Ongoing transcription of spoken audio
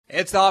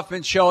It's the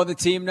Hoffman Show on the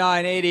Team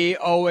 980,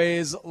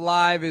 always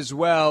live as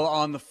well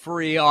on the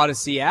free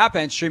Odyssey app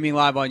and streaming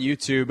live on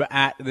YouTube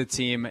at the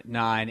Team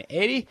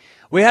 980.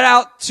 We head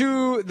out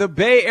to the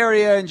Bay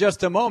Area in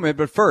just a moment,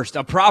 but first,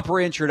 a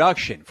proper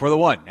introduction for the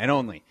one and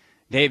only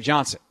Dave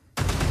Johnson.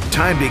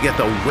 Time to get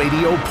the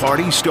radio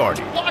party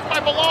started. Blocked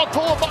by Bilal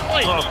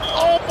Coulibaly.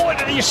 Oh boy,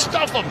 did he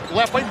stuff him.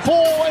 Left wing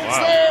pool, it's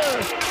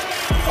there.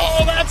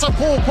 Oh, that's a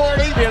pool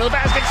party. Near the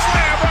basket,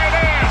 slam right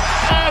in.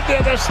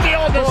 Under the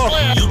steal and the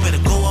slam. You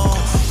better go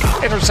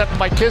off. Intercepted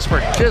by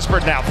Kispert.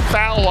 Kispert now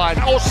foul line.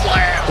 Oh,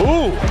 slam.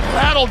 Ooh,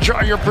 that'll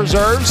jar your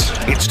preserves.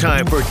 It's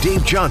time for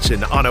Dave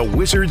Johnson on a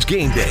Wizards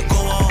game day.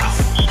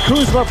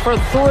 Kuzma for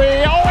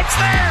three. Oh, it's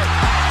there.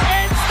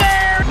 It's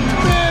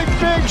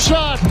there. Big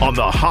shot. On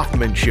the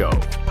Hoffman Show.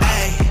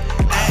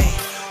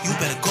 You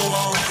better go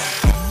on.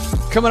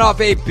 Coming off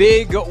a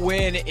big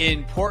win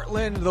in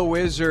Portland, the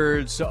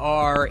Wizards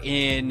are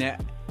in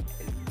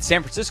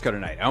San Francisco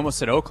tonight. I almost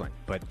said Oakland,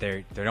 but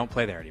they don't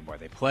play there anymore.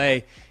 They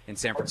play in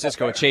San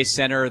Francisco at Chase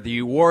Center.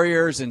 The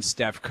Warriors and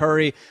Steph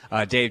Curry.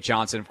 Dave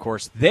Johnson, of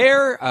course,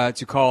 there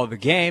to call the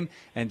game.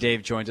 And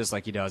Dave joins us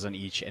like he does on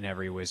each and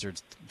every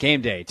Wizards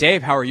game day.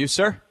 Dave, how are you,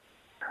 sir?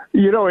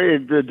 You know,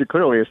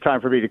 clearly it's time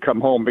for me to come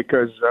home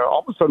because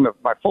all of a sudden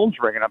my phone's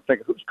ringing. I'm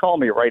thinking, who's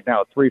calling me right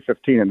now at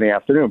 3:15 in the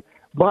afternoon?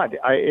 But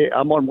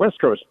I'm on West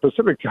Coast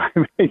Pacific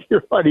time.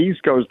 You're on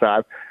East Coast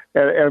time,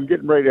 and I'm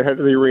getting ready to head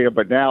to the arena.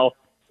 But now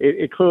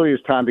it clearly is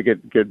time to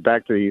get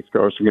back to the East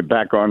Coast and get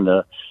back on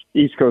the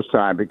East Coast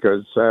time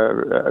because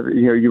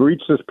you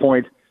reach this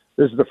point.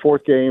 This is the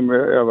fourth game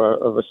of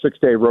a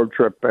 6-day road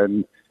trip,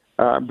 and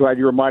I'm glad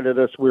you reminded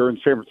us we were in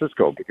San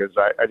Francisco because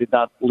I did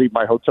not leave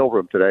my hotel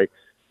room today.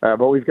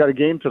 But we've got a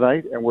game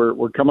tonight, and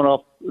we're coming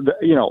off,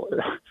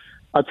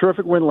 a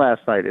terrific win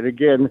last night. And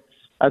again,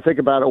 I think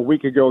about a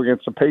week ago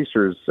against the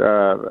Pacers,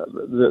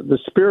 the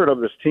spirit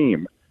of this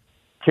team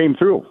came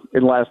through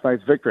in last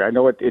night's victory. I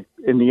know it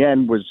in the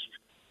end was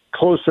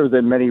closer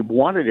than many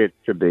wanted it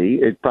to be.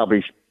 It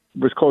probably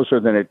was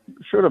closer than it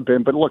should have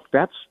been. But look,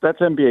 that's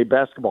NBA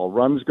basketball.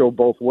 Runs go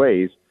both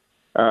ways.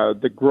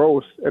 The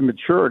growth and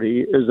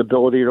maturity is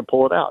ability to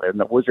pull it out, and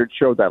the Wizards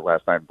showed that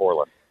last night in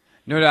Portland.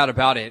 No doubt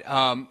about it.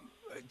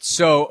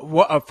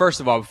 So, first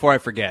of all, before I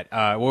forget,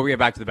 we'll get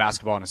back to the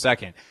basketball in a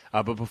second.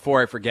 But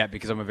before I forget,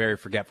 because I'm a very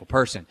forgetful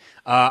person,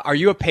 are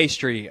you a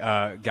pastry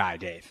guy,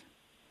 Dave?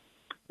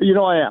 You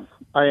know, I am.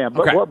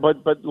 Okay.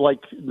 But like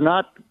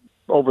not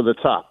over the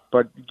top.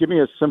 But give me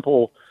a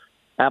simple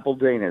apple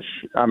Danish.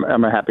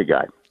 I'm a happy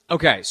guy.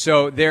 Okay,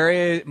 so there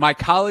is my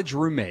college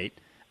roommate,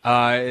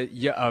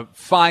 a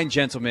fine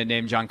gentleman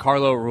named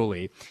Giancarlo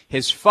Rulli.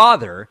 His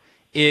father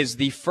is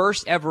the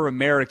first ever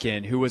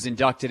American who was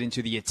inducted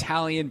into the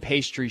Italian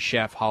Pastry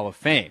Chef Hall of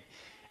Fame.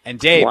 And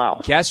Dave,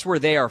 wow. Guess where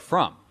they are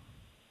from?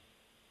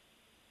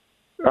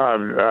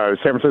 San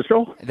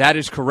Francisco? That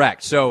is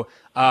correct. So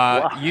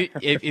Wow.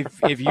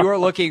 if you are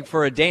looking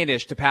for a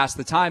Danish to pass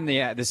the time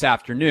this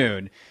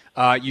afternoon,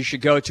 you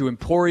should go to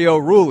Emporio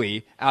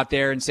Rulli out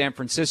there in San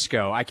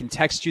Francisco. I can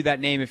text you that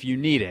name if you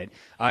need it.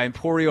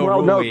 Emporio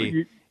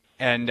Rulli,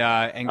 and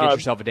get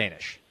yourself a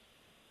Danish.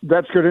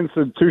 That's good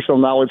institutional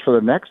knowledge for the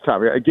next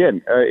time.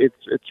 Again, it's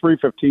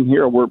 3:15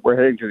 here. We're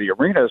heading to the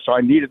arena, so I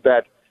needed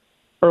that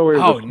earlier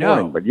this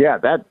morning. But yeah,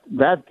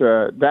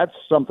 that's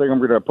something I'm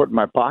going to put in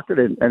my pocket.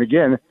 And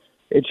again,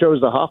 it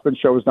shows the Hoffman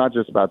Show is not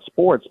just about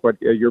sports, but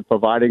you're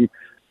providing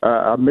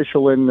a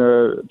Michelin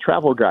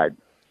travel guide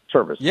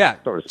service. Yeah,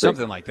 so to speak.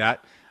 something like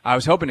that. I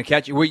was hoping to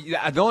catch you. Well,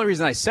 the only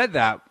reason I said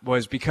that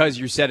was because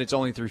you said it's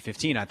only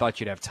 3:15. I thought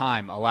you'd have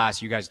time.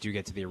 Alas, you guys do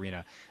get to the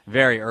arena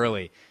very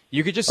early.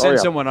 You could just send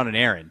someone on an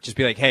errand. Just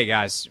be like, hey,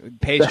 guys,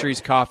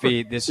 pastries,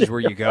 coffee, this is where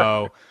you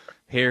go.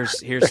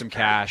 Here's some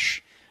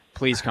cash.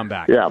 Please come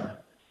back. Yeah.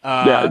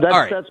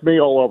 That's me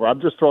all over. I'm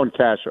just throwing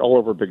cash all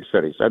over big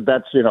cities. And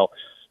that's,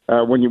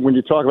 when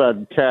you talk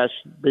about cash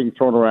being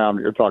thrown around,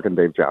 you're talking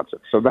Dave Johnson.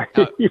 So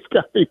you've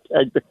got me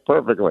tagged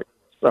perfectly.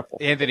 So.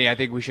 Anthony, I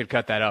think we should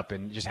cut that up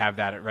and just have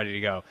that ready to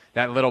go.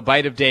 That little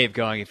bite of Dave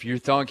going, if you're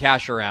throwing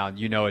cash around,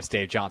 you know it's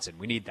Dave Johnson.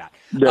 We need that.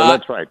 Yeah,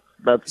 that's right.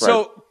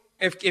 So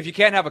if you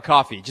can't have a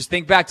coffee, just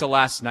think back to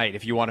last night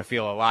if you want to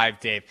feel alive,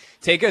 Dave.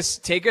 Take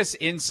us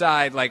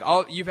inside. Like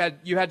you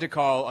had to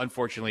call,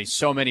 unfortunately,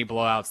 so many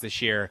blowouts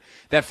this year.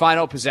 That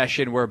final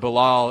possession where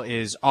Bilal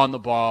is on the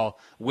ball,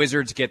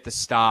 Wizards get the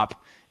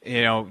stop.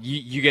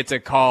 You get to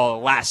call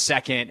last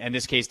second, in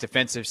this case,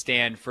 defensive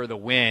stand for the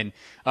win.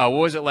 What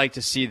was it like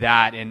to see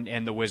that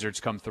and the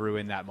Wizards come through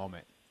in that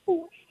moment?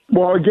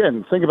 Well,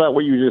 again, think about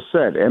what you just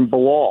said, and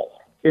Bilal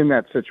in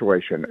that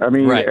situation. I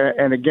mean, right.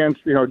 And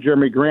against,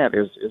 Jeremy Grant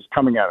is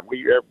coming at him.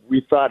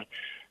 We thought,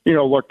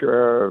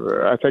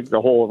 I think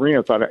the whole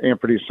arena thought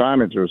Anthony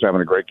Simons, who was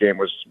having a great game,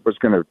 was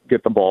going to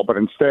get the ball, but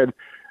instead,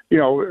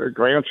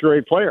 Grant's a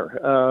great player.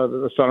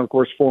 The son, of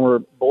course, former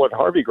Bullet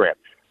Harvey Grant.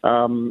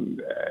 That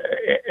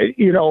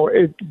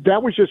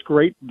was just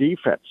great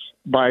defense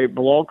by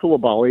Bilal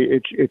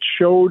Coulibaly. It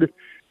showed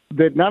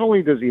that not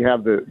only does he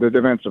have the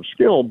defensive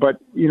skill,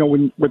 but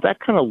with that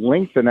kind of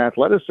length and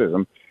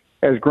athleticism,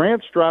 as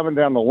Grant's driving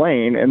down the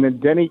lane, and then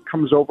Denny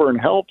comes over and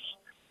helps.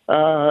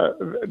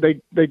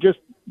 They just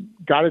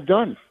got it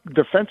done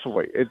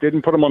defensively. It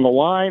didn't put them on the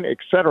line,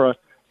 etc.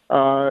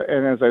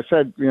 And as I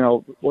said,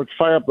 let's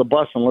fire up the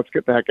bus and let's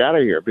get the heck out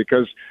of here,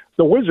 because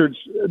the Wizards,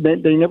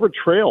 they never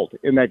trailed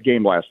in that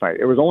game last night.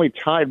 It was only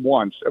tied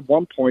once. At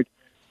one point,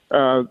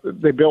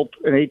 they built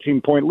an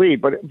 18-point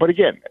lead. But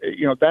again,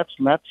 that's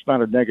not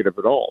a negative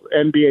at all.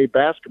 NBA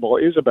basketball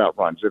is about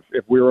runs.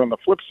 If we were on the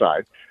flip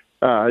side,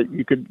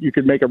 you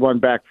could make a run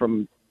back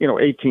from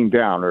 18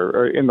 down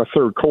or in the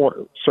third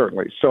quarter,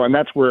 certainly. So, and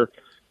that's where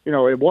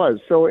it was.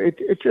 So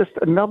it's just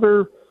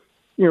another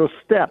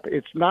step.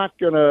 It's not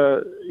going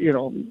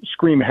to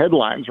scream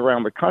headlines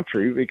around the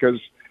country because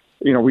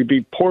we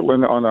beat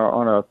Portland on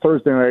a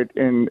Thursday night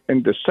in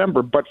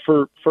December. But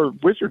for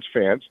Wizards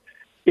fans,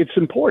 it's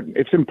important.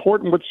 It's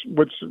important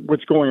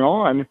what's going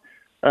on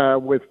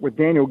with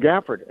Daniel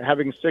Gafford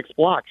having 6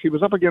 blocks. He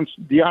was up against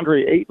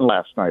DeAndre Ayton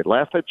last night.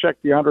 Last I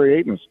checked, DeAndre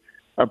Ayton's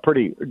a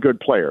pretty good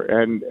player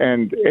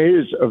and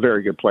is a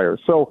very good player.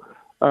 So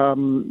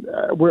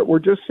we're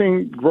just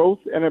seeing growth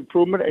and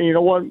improvement. And you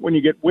know what? When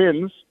you get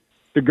wins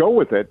to go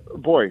with it,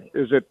 boy,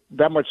 is it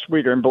that much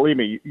sweeter. And believe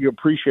me, you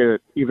appreciate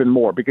it even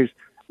more because,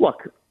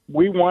 look,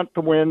 we want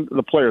to win.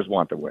 The players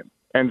want to win.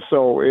 And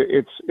so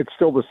it's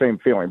still the same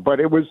feeling. But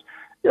it was,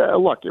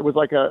 it was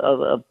like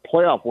a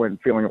playoff win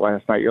feeling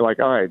last night. You're like,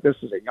 all right, this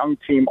is a young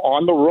team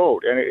on the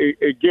road. And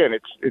again,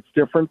 it's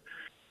different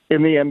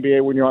in the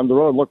NBA when you're on the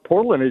road. Look,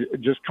 Portland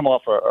had just come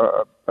off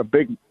a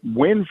big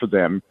win for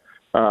them,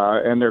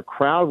 and their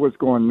crowd was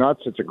going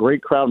nuts. It's a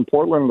great crowd in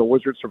Portland, and the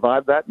Wizards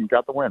survived that and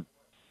got the win.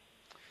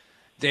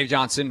 Dave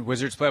Johnson,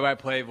 Wizards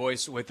play-by-play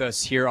voice with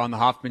us here on the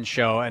Hoffman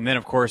Show. And then,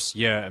 of course,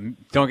 you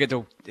don't get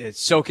to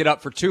soak it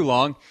up for too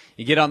long.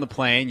 You get on the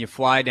plane, you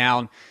fly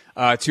down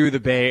to the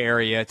Bay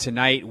Area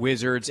tonight,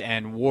 Wizards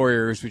and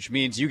Warriors, which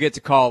means you get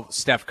to call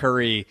Steph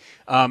Curry.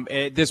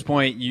 At this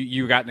point,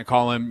 you gotten to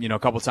call him, a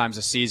couple times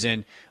a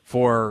season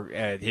for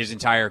his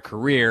entire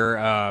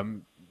career.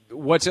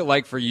 What's it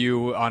like for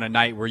you on a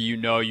night where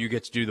you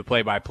get to do the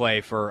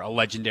play-by-play for a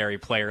legendary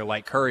player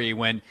like Curry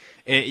when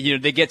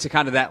they get to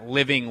kind of that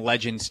living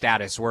legend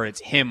status where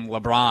it's him,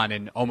 LeBron,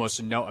 and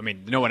almost no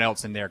one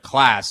else in their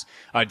class,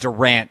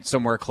 Durant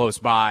somewhere close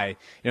by,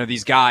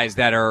 these guys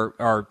that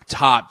are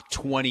top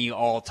 20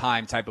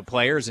 all-time type of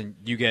players, and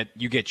you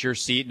get your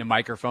seat and a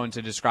microphone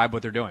to describe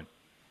what they're doing.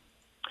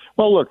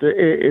 Well, look,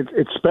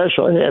 it's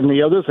special, and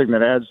the other thing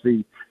that adds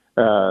the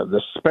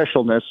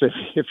specialness,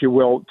 if you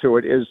will, to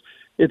it is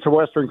it's a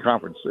Western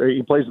Conference.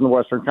 He plays in the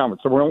Western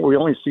Conference, so we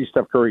only see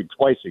Steph Curry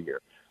twice a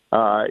year.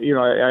 I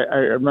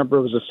remember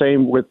it was the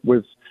same with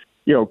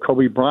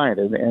Kobe Bryant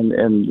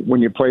and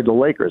when you played the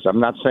Lakers. I'm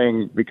not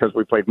saying because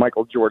we played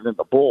Michael Jordan and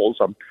the Bulls.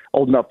 I'm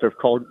old enough to have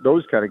called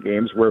those kind of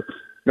games where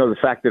the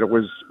fact that it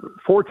was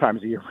 4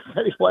 times a year was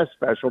any less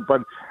special.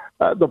 But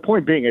the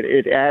point being,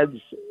 it adds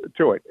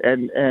to it,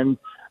 and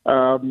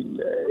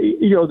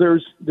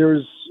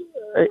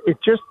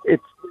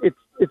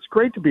it's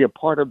great to be a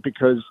part of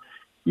because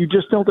you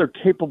just know they're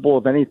capable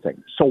of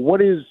anything. So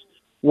what is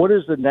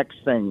the next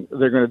thing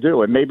they're going to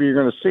do? And maybe you're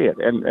going to see it.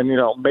 And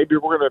maybe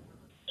we're going to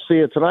see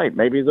it tonight.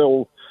 Maybe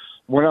they'll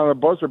win on a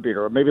buzzer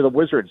beater, or maybe the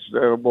Wizards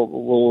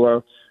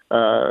will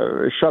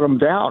shut them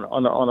down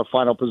on the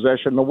final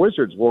possession. The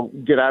Wizards will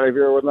get out of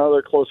here with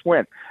another close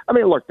win. I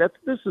mean, look, this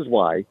is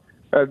why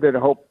that I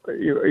hope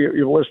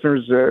your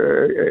listeners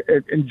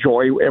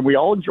enjoy, and we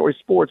all enjoy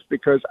sports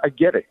because I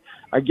get it.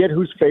 I get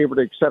who's favored,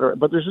 et cetera,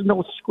 but there's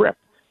no script.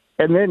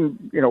 And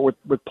then,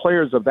 with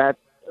players of that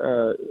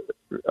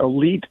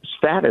elite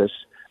status,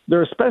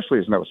 there especially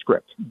is no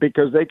script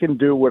because they can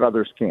do what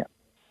others can't.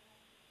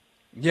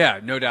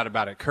 Yeah, no doubt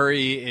about it.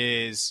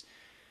 Curry is,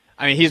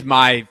 he's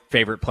my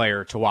favorite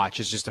player to watch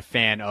as just a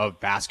fan of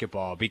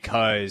basketball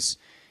because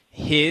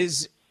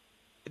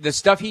the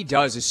stuff he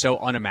does is so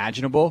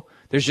unimaginable.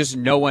 There's just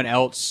no one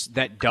else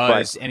that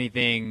does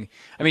anything.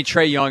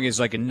 Trae Young is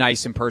like a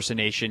nice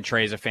impersonation.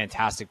 Trae is a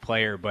fantastic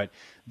player, but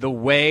the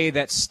way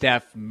that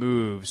Steph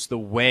moves, the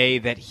way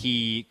that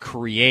he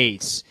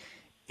creates,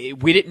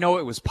 we didn't know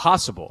it was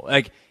possible.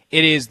 Like,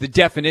 it is the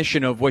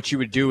definition of what you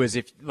would do as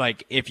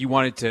if you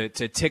wanted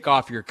to tick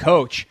off your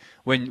coach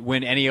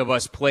when any of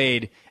us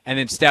played, and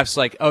then Steph's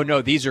like, oh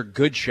no, these are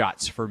good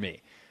shots for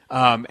me.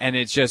 And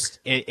it's just,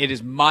 it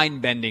is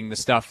mind-bending, the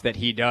stuff that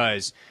he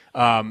does.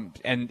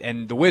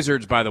 And the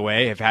Wizards, by the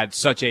way, have had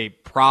such a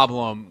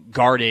problem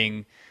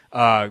guarding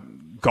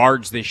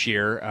guards this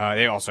year.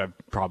 They also have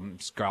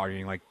problems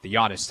guarding like the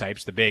Giannis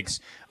types, the bigs,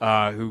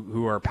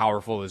 who are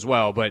powerful as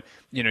well. But,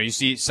 you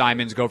see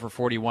Simons go for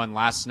 41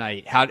 last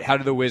night. How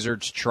do the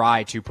Wizards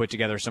try to put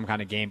together some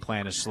kind of game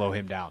plan to slow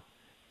him down?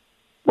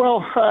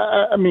 Well,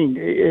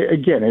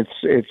 again,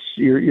 it's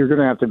you're going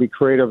to have to be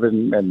creative,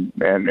 and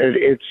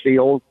it's the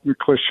old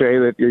cliche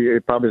that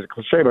it probably is a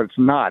cliche, but it's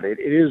not. It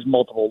is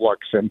multiple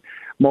looks and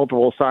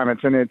multiple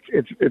assignments, and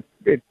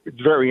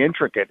it's very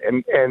intricate.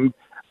 And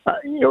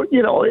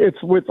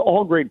it's with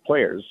all great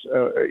players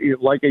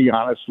like a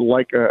Giannis,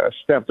 like a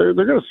Steph. They're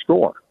going to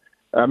score,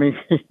 I mean,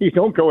 you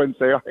don't go and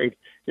say, all right,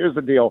 here's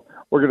the deal.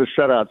 We're going to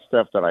shut out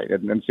Steph tonight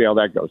and see how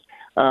that goes.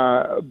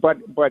 But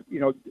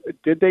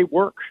did they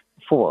work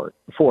for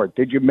it?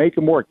 Did you make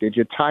them work? Did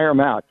you tire them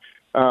out?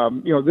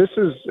 This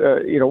is,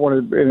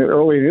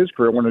 early in his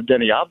career, one of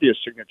Denny Avdia's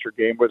signature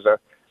game was a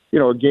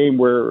game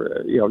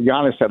where,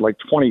 Giannis had like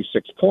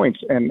 26 points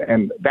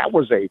and that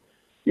was a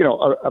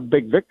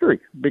big victory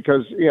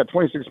because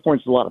 26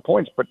 points is a lot of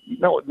points, but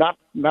no, not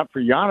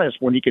for Giannis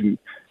when he can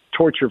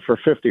torture for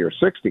 50 or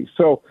 60.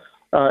 So,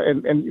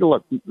 and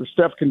look,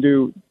 Steph can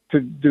do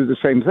the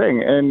same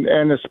thing,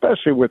 and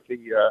especially with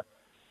the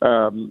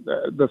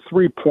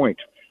 3-point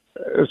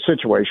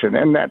situation,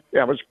 and that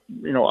was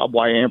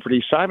why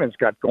Anthony Simons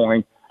got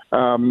going.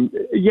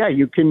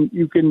 You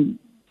can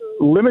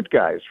limit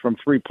guys from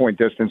 3-point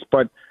distance,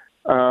 but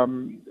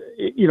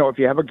if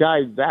you have a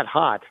guy that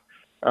hot,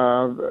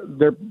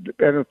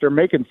 if they're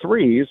making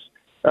threes,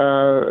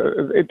 they're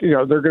going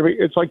to be.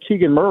 It's like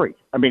Keegan Murray.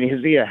 I mean,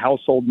 is he a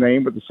household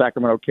name with the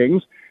Sacramento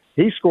Kings?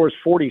 He scores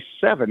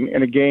 47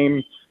 in a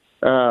game.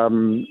 I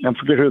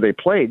forget who they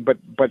played, but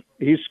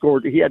he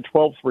had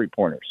 12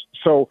 3-pointers.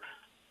 So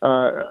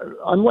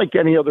unlike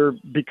any other,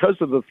 because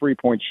of the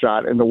 3-point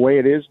shot and the way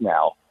it is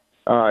now,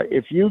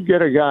 if you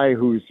get a guy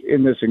who's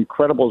in this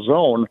incredible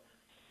zone,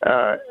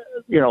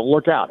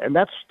 look out. And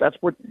that's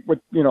what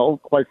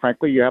quite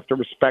frankly, you have to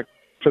respect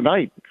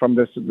tonight from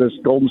this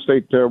Golden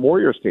State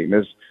Warriors team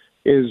is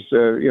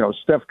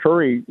Steph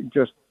Curry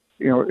just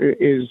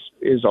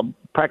is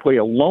practically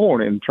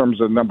alone in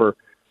terms of number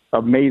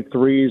of made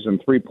threes and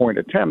 3-point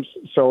attempts.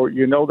 So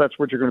that's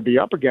what you're going to be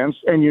up against,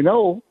 and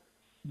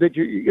that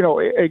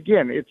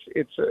again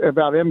it's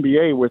about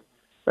NBA with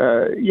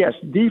yes,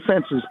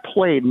 defense is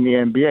played in the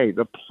NBA.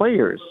 The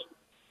players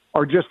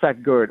are just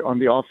that good on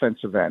the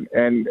offensive end,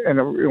 and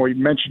we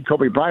mentioned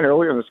Kobe Bryant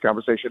earlier in this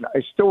conversation.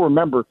 I still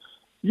remember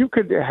you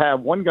could have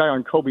one guy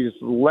on Kobe's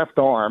left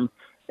arm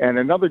and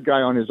another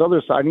guy on his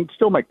other side, and he'd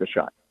still make the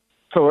shot.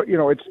 So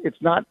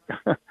it's not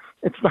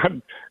it's not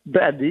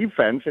bad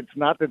defense. It's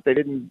not that they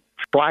didn't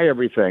try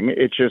everything.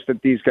 It's just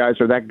that these guys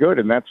are that good,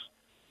 and that's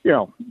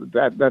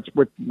that's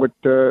what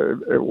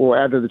will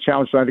add to the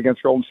challenge tonight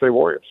against Golden State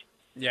Warriors.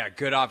 Yeah,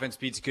 good offense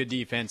beats good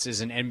defense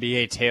is an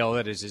NBA tale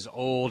that is as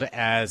old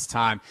as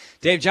time.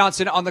 Dave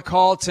Johnson on the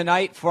call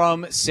tonight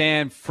from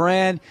San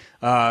Fran.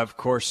 Of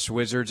course,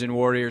 Wizards and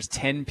Warriors,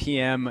 10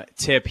 p.m.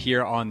 tip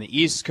here on the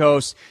East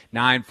Coast,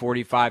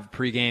 9:45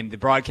 pregame. The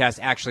broadcast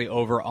actually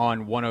over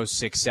on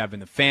 106.7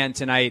 The Fan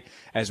tonight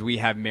as we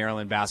have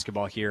Maryland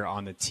basketball here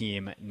on the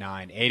Team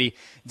 980.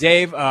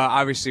 Dave,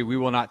 obviously we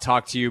will not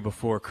talk to you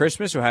before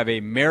Christmas. We'll have a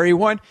merry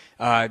one.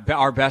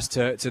 Our best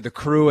to the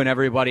crew and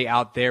everybody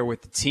out there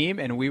with the team,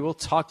 and we will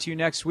talk to you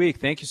next week.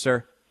 Thank you,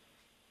 sir.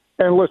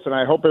 And listen,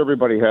 I hope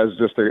everybody has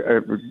just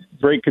a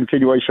great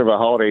continuation of a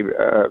holiday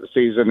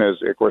season. As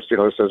of course, this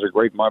is a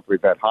great month.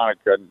 We've had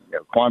Hanukkah, and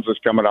Kwanzaa's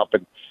coming up,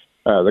 and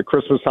the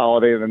Christmas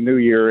holiday and the New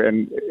Year.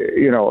 And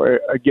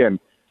again,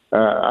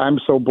 I'm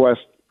so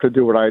blessed to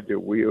do what I do.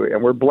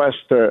 We're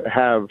blessed to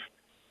have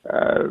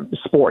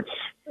sports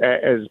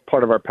as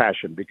part of our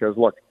passion. Because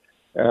look,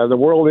 the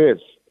world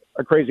is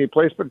a crazy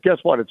place, but guess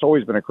what? It's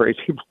always been a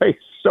crazy place.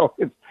 So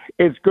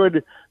it's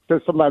good to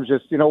sometimes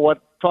just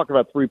talk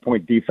about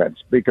 3-point defense,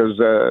 because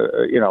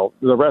the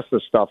rest of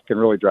the stuff can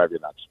really drive you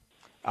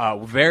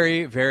nuts.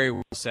 Very, very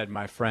well said,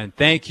 my friend.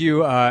 Thank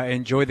you.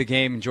 Enjoy the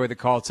game. Enjoy the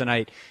call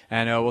tonight,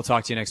 and we'll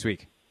talk to you next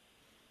week.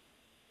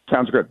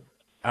 Sounds good.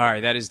 All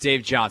right, that is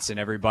Dave Johnson,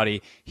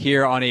 everybody,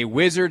 here on a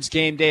Wizards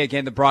game day.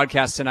 Again, the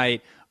broadcast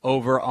tonight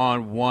over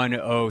on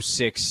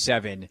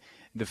 106.7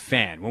 The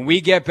Fan. When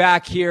we get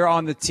back here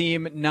on the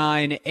Team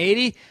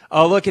 980,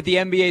 a look at the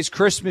NBA's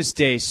Christmas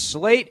Day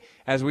slate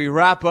as we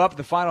wrap up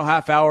the final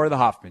half hour of the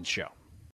Hoffman Show.